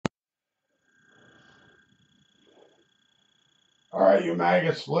All right, you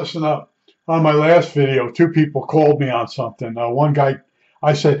maggots, listen up. On my last video, two people called me on something. One guy,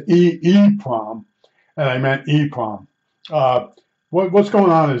 I said EEPROM, and I meant EEPROM. Uh, what's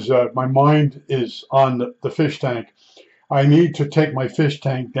going on is my mind is on the fish tank. I need to take my fish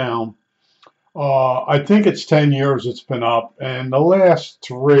tank down. I think it's 10 years it's been up, and the last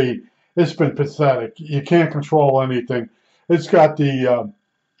three, it's been pathetic. You can't control anything. It's got the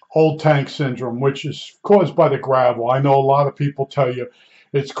old tank syndrome, which is caused by the gravel. I know a lot of people tell you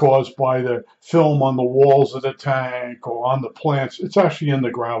it's caused by the film on the walls of the tank or on the plants. It's actually in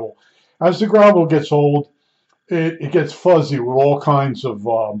the gravel. As the gravel gets old, it gets fuzzy with all kinds of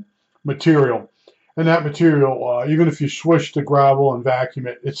material. And that material, even if you swish the gravel and vacuum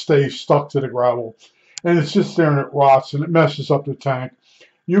it, it stays stuck to the gravel. And it sits there and it rots and it messes up the tank.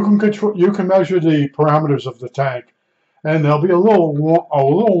 You can measure the parameters of the tank and they'll be a little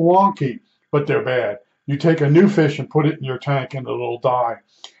wonky, but they're bad. You take a new fish and put it in your tank, and it'll die.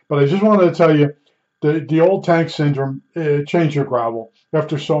 But I just wanted to tell you, the old tank syndrome changed your gravel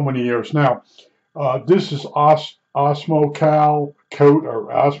after so many years. Now, this is Osmocal coat or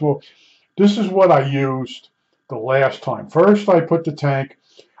Osmo. This is what I used the last time. First, I put the tank.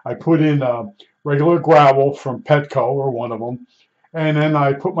 I put in regular gravel from Petco or one of them, and then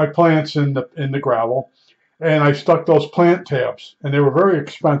I put my plants in the gravel and I stuck those plant tabs, and they were very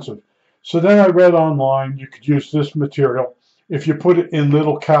expensive. So then I read online you could use this material if you put it in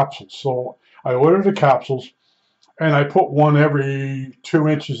little capsules. So I ordered the capsules, and I put one every 2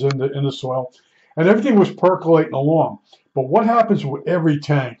 inches in the soil, and everything was percolating along. But what happens with every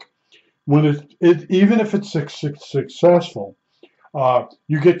tank when it even if it's successful,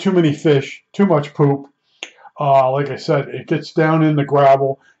 you get too many fish, too much poop. Like I said, it gets down in the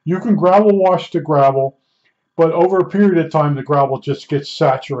gravel. You can gravel wash the gravel, but over a period of time, the gravel just gets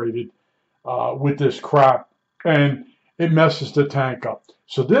saturated with this crap, and it messes the tank up.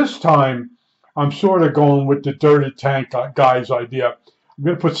 So this time, I'm sort of going with the dirty tank guy's idea. I'm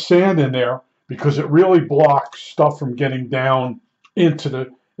going to put sand in there because it really blocks stuff from getting down into the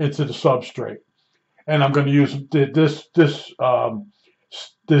substrate. And I'm going to use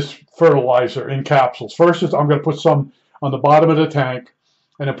this fertilizer in capsules. First, I'm going to put some on the bottom of the tank,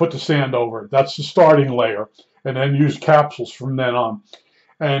 and then put the sand over it. That's the starting layer, and then use capsules from then on.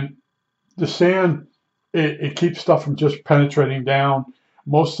 And the sand, it keeps stuff from just penetrating down.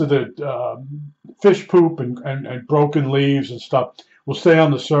 Most of the fish poop and broken leaves and stuff will stay on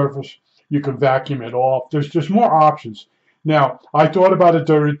the surface. You can vacuum it off. There's just more options. Now, I thought about a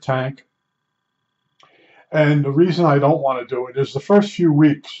dirty tank, and the reason I don't want to do it is the first few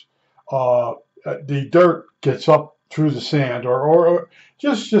weeks, uh, the dirt gets up through the sand, or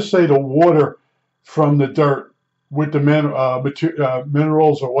just say the water from the dirt with the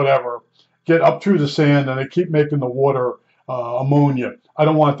minerals or whatever get up through the sand, and they keep making the water ammonia. I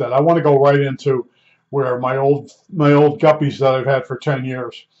don't want that. I want to go right into where my old guppies that I've had for 10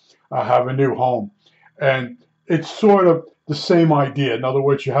 years have a new home, and it's sort of the same idea. In other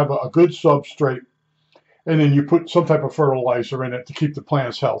words, you have a good substrate, and then you put some type of fertilizer in it to keep the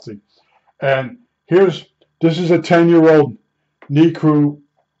plants healthy. And this is a 10-year-old Necrew,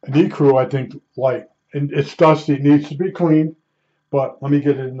 I think, light. And it's dusty. It needs to be cleaned. But let me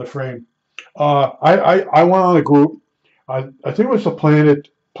get it in the frame. I went on a group. I think it was the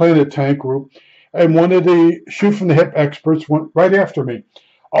Planet Tank group. And one of the shoot from the hip experts went right after me.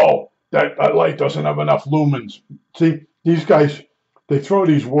 Oh, that light doesn't have enough lumens. See, these guys, they throw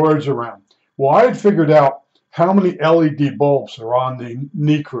these words around. Well, I had figured out how many LED bulbs are on the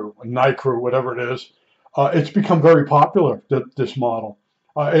Nicrew, whatever it is. It's become very popular, this model.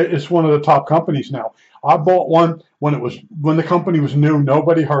 It's one of the top companies now. I bought one when the company was new.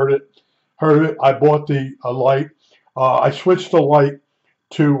 Nobody heard it. I bought the light. I switched the light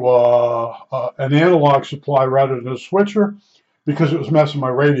to an analog supply rather than a switcher because it was messing my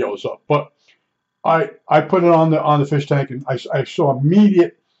radios up. But I put it on the fish tank, and I saw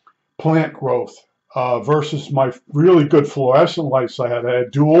immediate plant growth versus my really good fluorescent lights I had. I had a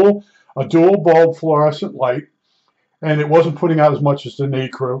dual bulb fluorescent light, and it wasn't putting out as much as the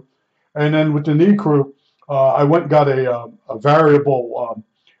Necrew. And then with the Necrew, I went and got a variable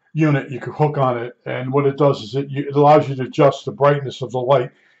unit you could hook on it, and what it does is it allows you to adjust the brightness of the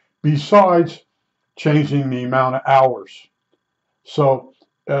light besides changing the amount of hours. So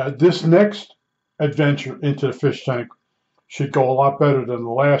this next adventure into the fish tank should go a lot better than the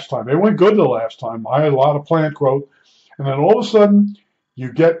last time. It went good the last time. I had a lot of plant growth, and then all of a sudden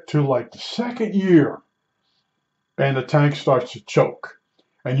you get to like the second year, and the tank starts to choke.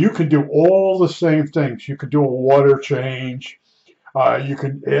 And you can do all the same things. You could do a water change. You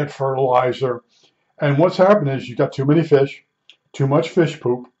can add fertilizer. And what's happening is you got too many fish, too much fish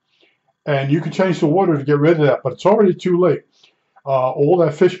poop, and you can change the water to get rid of that, but it's already too late. All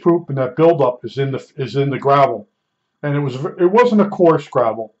that fish poop and that buildup is in the gravel, and it wasn't a coarse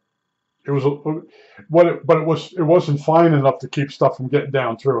gravel. It was it wasn't fine enough to keep stuff from getting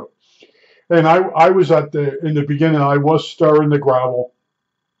down through it. And I was in the beginning, I was stirring the gravel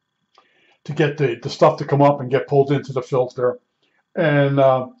to get the stuff to come up and get pulled into the filter, and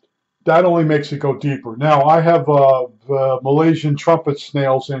that only makes it go deeper. Now I have Malaysian trumpet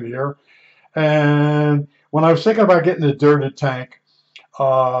snails in here, and when I was thinking about getting a dirted tank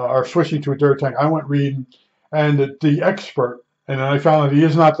or switching to a dirted tank, I went reading, and the expert, and I found that he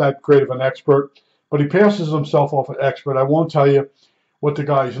is not that great of an expert, but he passes himself off as an expert. I won't tell you what the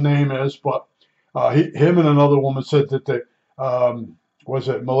guy's name is, but him and another woman said that the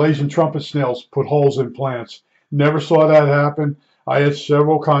Malaysian trumpet snails put holes in plants. Never saw that happen. I had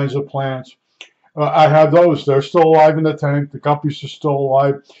several kinds of plants. I have those. They're still alive in the tank. The guppies are still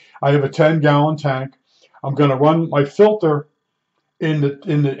alive. I have a 10-gallon tank. I'm going to run my filter in the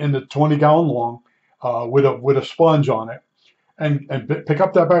 20-gallon long with a sponge on it, and pick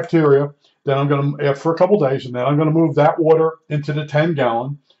up that bacteria. Then I'm going to, for a couple days, and then I'm going to move that water into the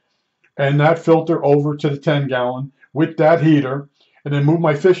 10-gallon and that filter over to the 10-gallon with that heater, and then move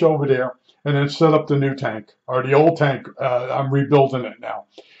my fish over there, and then set up the new tank, or the old tank. I'm rebuilding it now.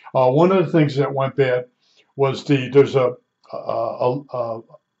 One of the things that went bad was there's a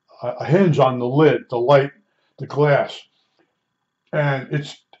hinge on the lid, the glass, and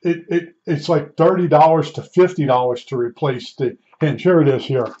it's like $30 to $50 to replace the hinge. Here it is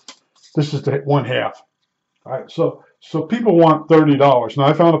here. This is the one half. All right, so people want $30. Now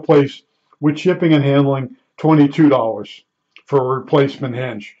I found a place with shipping and handling, $22 for a replacement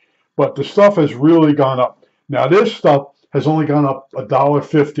hinge. But the stuff has really gone up. Now this stuff has only gone up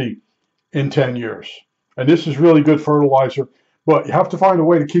 $1.50 in 10 years. And this is really good fertilizer, but you have to find a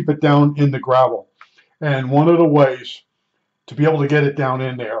way to keep it down in the gravel. And one of the ways to be able to get it down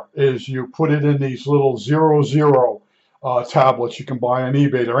in there is you put it in these little 00 tablets you can buy on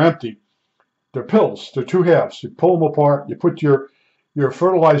eBay. They're empty. They're pills. They're two halves. You pull them apart. You put your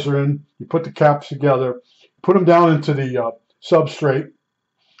fertilizer in. You put the caps together. Put them down into the substrate,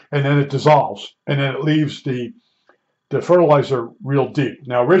 and then it dissolves, and then it leaves the fertilizer real deep.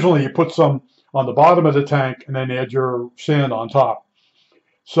 Now, originally you put some on the bottom of the tank, and then add your sand on top.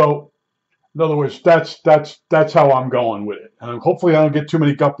 So, in other words, that's how I'm going with it. And hopefully, I don't get too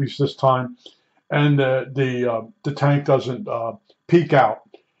many guppies this time, and the tank doesn't peak out.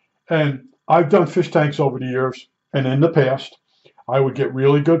 And I've done fish tanks over the years, and in the past, I would get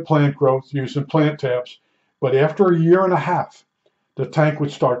really good plant growth using plant tabs, but after a year and a half, the tank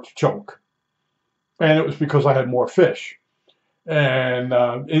would start to choke. And it was because I had more fish. And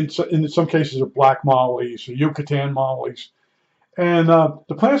in some cases, of black mollies or Yucatan mollies. And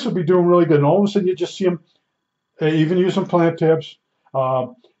the plants would be doing really good. And all of a sudden, you just see them, even using plant tabs,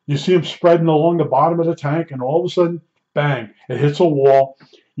 you see them spreading along the bottom of the tank, and all of a sudden, bang, it hits a wall.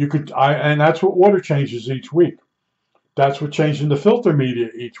 And that's what water changes each week. That's what changing the filter media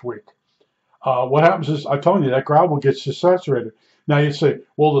each week. What happens is, I told you, that gravel gets saturated. Now you say,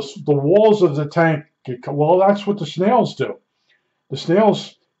 well, the walls of the tank, well, that's what the snails do. The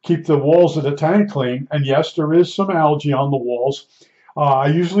snails keep the walls of the tank clean, and yes, there is some algae on the walls. I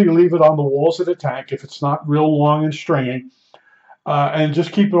usually leave it on the walls of the tank if it's not real long and stringy, and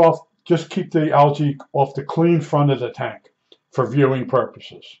just keep the algae off the clean front of the tank for viewing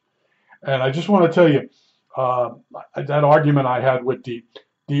purposes. And I just want to tell you, that argument I had with the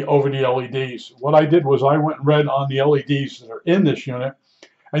over the LEDs. What I did was I went and read on the LEDs that are in this unit,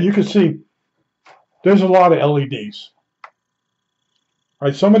 and you can see there's a lot of LEDs. All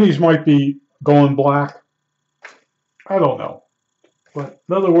right, some of these might be going black. I don't know. But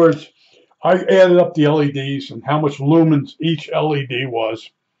in other words, I added up the LEDs and how much lumens each LED was.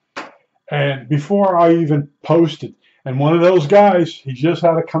 And before I even posted, and one of those guys, he just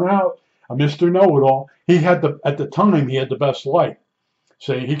had to come out, a Mr. Know-It-All, he had at the time, he had the best light.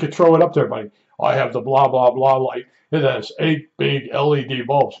 So he could throw it up to everybody. I have the blah, blah, blah light. It has 8 big LED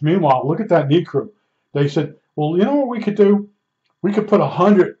bulbs. Meanwhile, look at that knee crew. They said, well, you know what we could do? We could put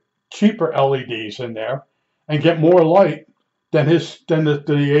 100 cheaper LEDs in there and get more light than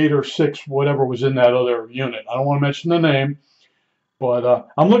the 8 or 6, whatever was in that other unit. I don't want to mention the name, but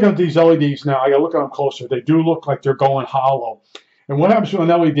I'm looking at these LEDs now. I got to look at them closer. They do look like they're going hollow. And what happens to an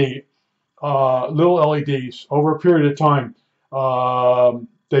LED, little LEDs, over a period of time,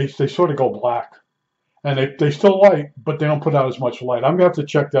 they sort of go black. And they still light, but they don't put out as much light. I'm going to have to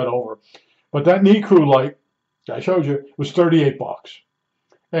check that over. But that knee crew light, I showed you, was 38 bucks.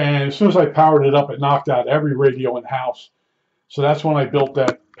 And as soon as I powered it up, it knocked out every radio in the house. So that's when I built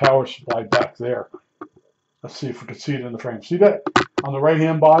that power supply back there. Let's see if we can see it in the frame. See that on the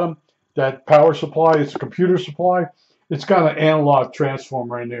right-hand bottom? That power supply, it's a computer supply. It's got an analog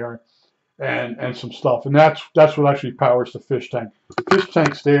transformer in there and some stuff. And that's what actually powers the fish tank. Fish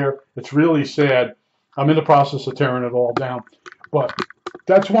tank's there. It's really sad. I'm in the process of tearing it all down. But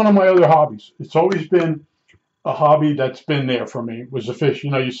that's one of my other hobbies. It's always been a hobby that's been there for me, was the fish.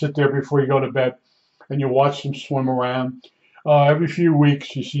 You know, you sit there before you go to bed and you watch them swim around. Every few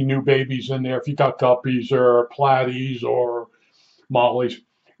weeks you see new babies in there. If you got guppies or platies or mollies,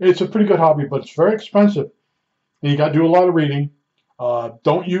 it's a pretty good hobby, but it's very expensive. And you got to do a lot of reading.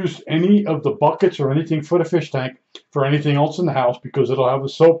 Don't use any of the buckets or anything for the fish tank for anything else in the house because it'll have a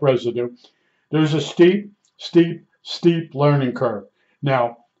soap residue. There's a steep, steep, steep learning curve.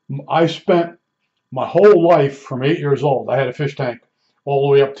 Now, I spent my whole life from 8 years old. I had a fish tank all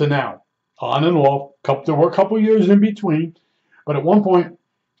the way up to now, on and off. There were a couple of years in between, but at one point,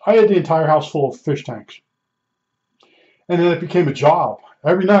 I had the entire house full of fish tanks. And then it became a job.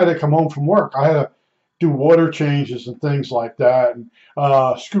 Every night I come home from work, I had to do water changes and things like that, and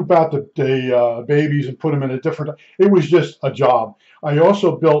scoop out the babies and put them in a different. It was just a job. I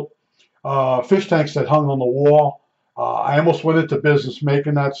also built fish tanks that hung on the wall. I almost went into business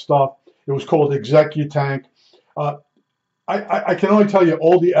making that stuff. It was called Executank. I can only tell you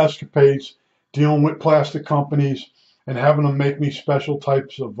all the escapades dealing with plastic companies and having them make me special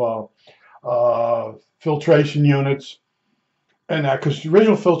types of filtration units. And because the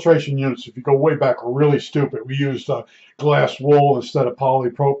original filtration units, if you go way back, were really stupid. We used glass wool instead of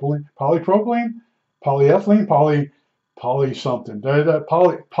polypropylene. Polypropylene? Polyethylene? Poly something.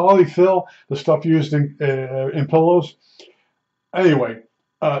 Polyfill, the stuff used in pillows. Anyway,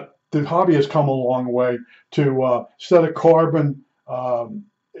 the hobby has come a long way to instead of carbon,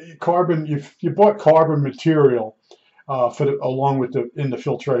 if you bought carbon material along with in the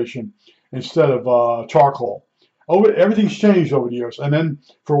filtration instead of charcoal. Everything's changed over the years. And then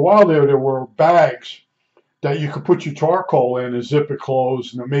for a while there were bags that you could put your charcoal in and zip it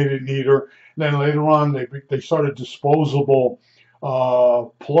closed, and it made it neater. And then later on, they started disposable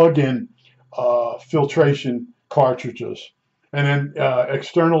plug-in filtration cartridges. And then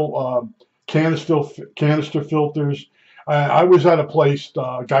external canister filters. I was at a place,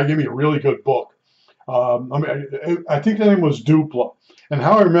 a guy gave me a really good book. I think the name was Dupla. And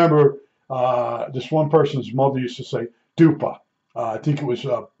how I remember this one person's mother used to say Dupa. I think it was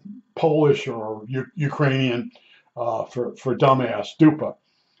Polish or Ukrainian for dumbass, Dupa.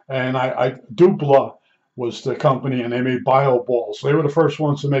 And Dupla was the company, and they made bio balls. They were the first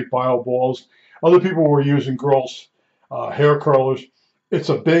ones to make bio balls. Other people were using girls' hair curlers. It's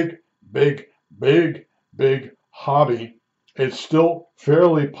a big, big, big, big hobby. It's still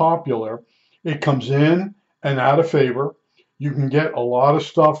fairly popular. It comes in and out of favor. You can get a lot of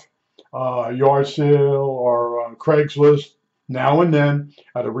stuff, yard sale or Craigslist now and then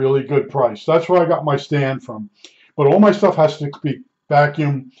at a really good price. That's where I got my stand from. But all my stuff has to be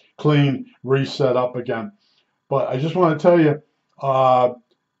vacuumed, cleaned, reset up again. But I just want to tell you,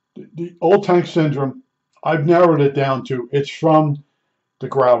 the old tank syndrome, I've narrowed it down to it's from the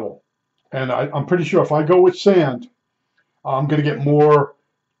gravel. And I'm pretty sure if I go with sand, I'm going to get more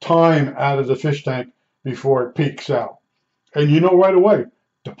time out of the fish tank before it peaks out. And you know right away,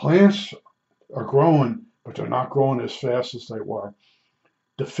 the plants are growing, but they're not growing as fast as they were.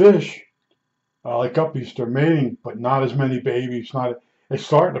 The fish, like guppies, they're mating, but not as many babies. It's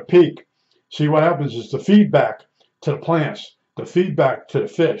starting to peak. See, what happens is the feedback to the plants, the feedback to the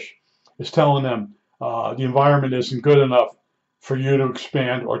fish is telling them the environment isn't good enough for you to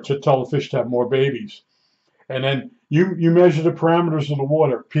expand or to tell the fish to have more babies. And then you measure the parameters of the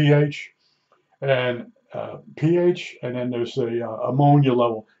water, pH, and then there's the ammonia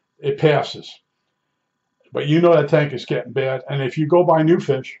level. It passes. But you know that tank is getting bad. And if you go buy new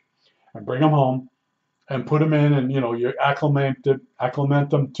fish and bring them home and put them in and, you acclimate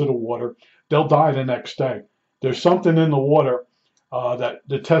them to the water, they'll die the next day. There's something in the water that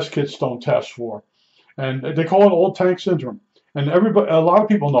the test kits don't test for. And they call it old tank syndrome. And a lot of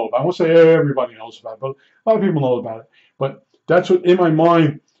people know about it. I won't say everybody knows about it, but a lot of people know about it. But that's what, in my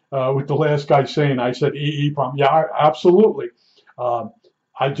mind, with the last guy saying, I said EEPROM. Yeah, absolutely.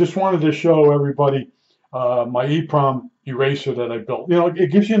 I just wanted to show everybody my EEPROM eraser that I built.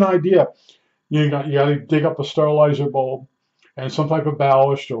 It gives you an idea. You got to dig up a sterilizer bulb and some type of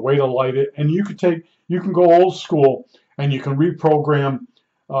ballast or way to light it, and you can go old school and you can reprogram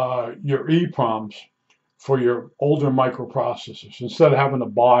your EEPROMs for your older microprocessors instead of having to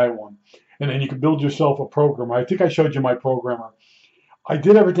buy one. And then you can build yourself a programmer. I think I showed you my programmer. I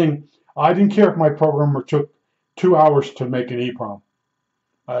did everything. I didn't care if my programmer took 2 hours to make an EEPROM,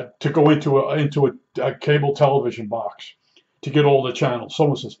 to go into a cable television box to get all the channels.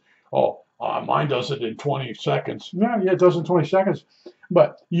 Someone says, "Oh, mine does it in 20 seconds." No, yeah, it does in 20 seconds,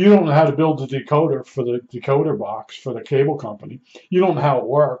 but you don't know how to build the decoder for the decoder box for the cable company. You don't know how it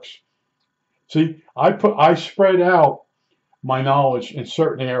works. See, I spread out my knowledge in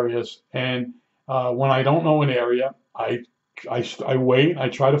certain areas, and when I don't know an area, I wait. I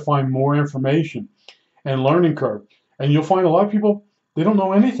try to find more information and learning curve, and you'll find a lot of people, they don't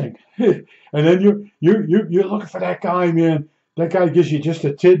know anything, and then you're looking for that guy, man. That guy gives you just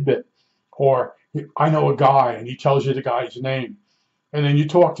a tidbit, or I know a guy, and he tells you the guy's name, and then you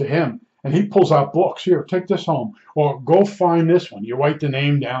talk to him, and he pulls out books. Here, take this home, or go find this one. You write the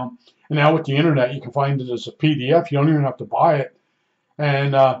name down, and now with the internet, you can find it as a PDF. You don't even have to buy it,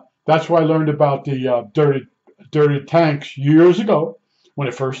 and that's where I learned about the dirty tanks years ago when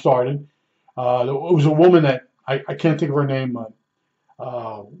it first started. It was a woman that I can't think of her name,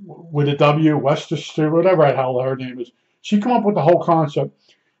 with a W, Westchester, whatever the hell her name is. She come up with the whole concept.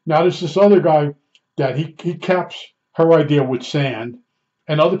 Now there's this other guy that he caps her idea with sand,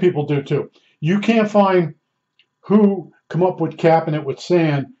 and other people do too. You can't find who come up with capping it with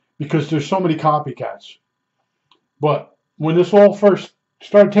sand because there's so many copycats. But when this all first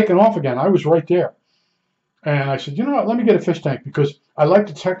started taking off again, I was right there. And I said, you know what, let me get a fish tank because I like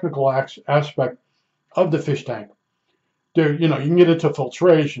the technical aspect of the fish tank. There, you can get into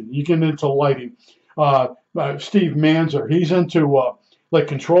filtration, you get into lighting. Steve Manzer, he's into like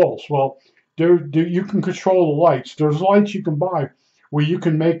controls. Well, you can control the lights. There's lights you can buy where you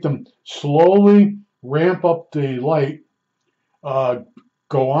can make them slowly ramp up the light,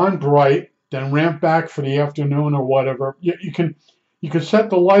 go on bright, then ramp back for the afternoon or whatever. You can set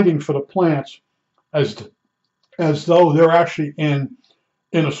the lighting for the plants as though they're actually in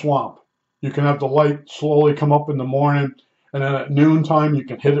a swamp. You can have the light slowly come up in the morning, and then at noontime you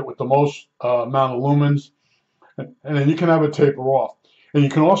can hit it with the most amount of lumens, and then you can have it taper off. And you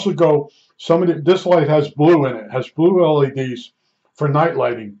can also go, this light has blue in it, has blue LEDs for night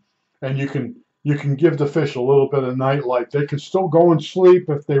lighting, and you can give the fish a little bit of night light. They can still go and sleep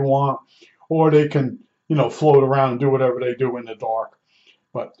if they want, or they can float around and do whatever they do in the dark.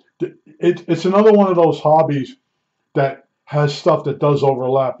 But it's another one of those hobbies that has stuff that does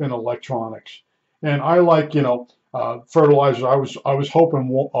overlap in electronics. And I like, fertilizer. I was hoping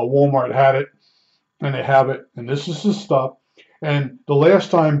Walmart had it, and they have it. And this is the stuff. And the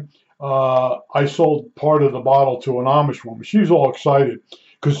last time I sold part of the bottle to an Amish woman, she was all excited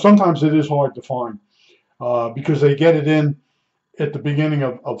because sometimes it is hard to find because they get it in at the beginning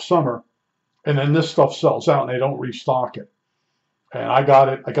of summer, and then this stuff sells out and they don't restock it. And I got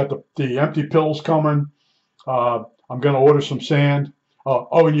it. I got the empty pills coming. I'm going to order some sand.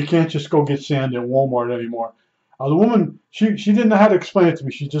 Oh, and you can't just go get sand in Walmart anymore. The woman, she didn't know how to explain it to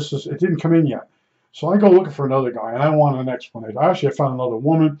me. She just says, it didn't come in yet. So I go looking for another guy, and I want an explanation. Actually, I found another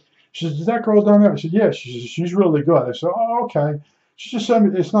woman. She says, is that girl down there? I said, yeah. She says, she's really good. I said, oh, okay. She just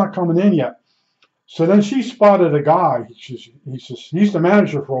said, it's not coming in yet. So then she spotted a guy. He says, he's the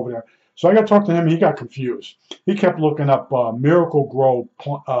manager for over there. So I got to talk to him. He got confused. He kept looking up Miracle-Gro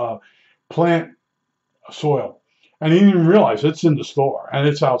plant soil. And he didn't even realize it's in the store and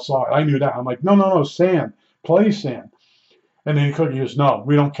it's outside. I knew that. I'm like, no, sand, play sand. And then he goes, no,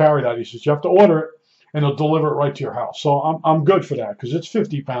 we don't carry that. He says, you have to order it and they'll deliver it right to your house. So I'm good for that because it's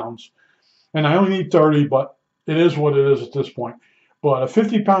 50 pounds. And I only need 30, but it is what it is at this point. But a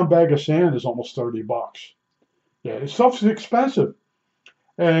 50-pound bag of sand is almost $30. Yeah, this stuff's expensive.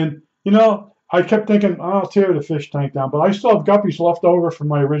 And, I kept thinking, I'll tear the fish tank down. But I still have guppies left over from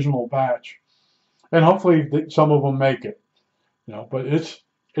my original batch. And hopefully some of them make it. But it's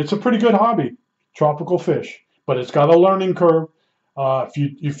a pretty good hobby, tropical fish. But it's got a learning curve.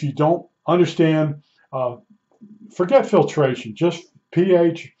 If you don't understand, forget filtration, just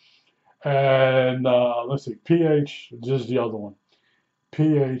pH and let's see, pH. This is the other one,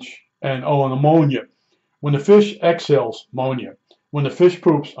 pH and ammonia. When the fish exhales, ammonia. When the fish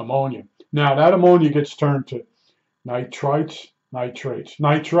poops, ammonia. Now that ammonia gets turned to nitrites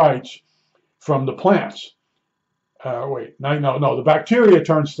from the plants. The bacteria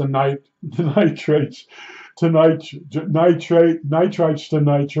turns to nitrates, to nitrites to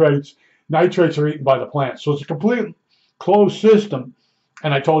nitrates. Nitrates are eaten by the plants. So it's a complete closed system.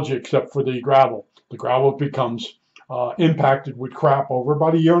 And I told you, except for the gravel. The gravel becomes impacted with crap over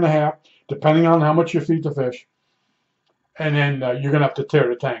about 1.5 years, depending on how much you feed the fish. And then you're going to have to tear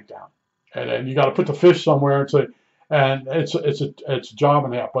the tank down. And then you got to put the fish somewhere and it's a job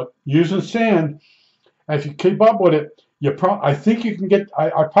and a half. But using sand, if you keep up with it, I think you can get.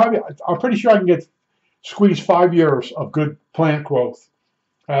 I'm pretty sure I can get squeeze 5 years of good plant growth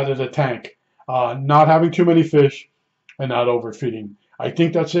out of the tank. Not having too many fish and not overfeeding. I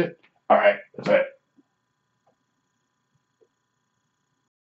think that's it. All right.